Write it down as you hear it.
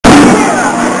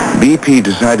BP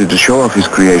decided to show off his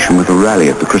creation with a rally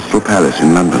at the Crystal Palace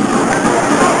in London.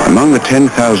 Among the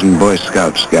 10,000 Boy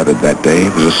Scouts gathered that day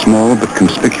was a small but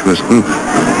conspicuous group.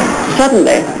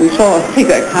 Suddenly, we saw a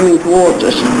figure coming towards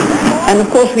us, and of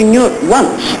course we knew at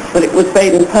once that it was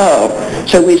Baden-Powell.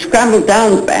 So we scrambled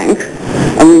down the bank,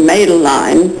 and we made a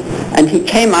line, and he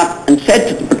came up and said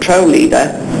to the patrol leader,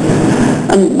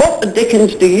 "And what the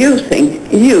dickens do you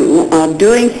think you are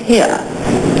doing here?"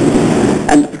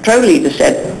 And the patrol leader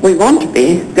said, "We want to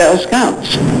be Girl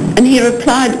Scouts." And he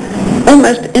replied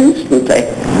almost instantly,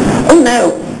 "Oh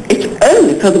no, it's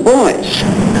only for the boys."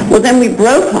 Well, then we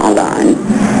broke our line,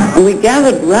 and we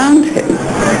gathered round him,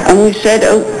 and we said,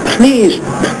 "Oh, please,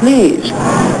 please,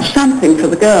 something for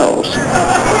the girls."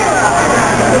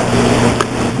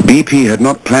 BP had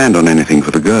not planned on anything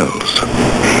for the girls.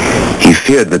 He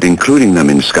feared that including them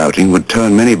in scouting would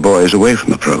turn many boys away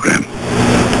from the program.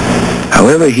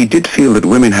 However, he did feel that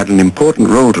women had an important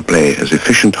role to play as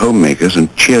efficient homemakers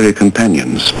and cheery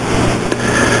companions.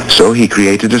 So he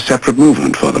created a separate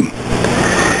movement for them.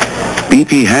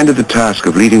 BP handed the task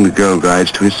of leading the Girl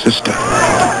Guides to his sister,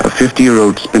 a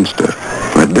 50-year-old spinster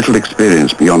who had little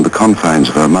experience beyond the confines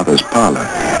of her mother's parlor.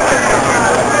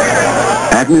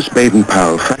 Agnes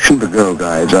Baden-Powell fashioned the Girl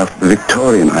Guides after the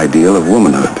Victorian ideal of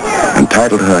womanhood and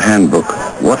titled her handbook,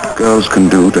 "What Girls Can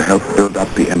Do to Help Build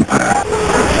Up the Empire."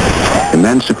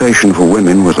 Emancipation for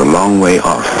women was a long way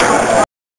off.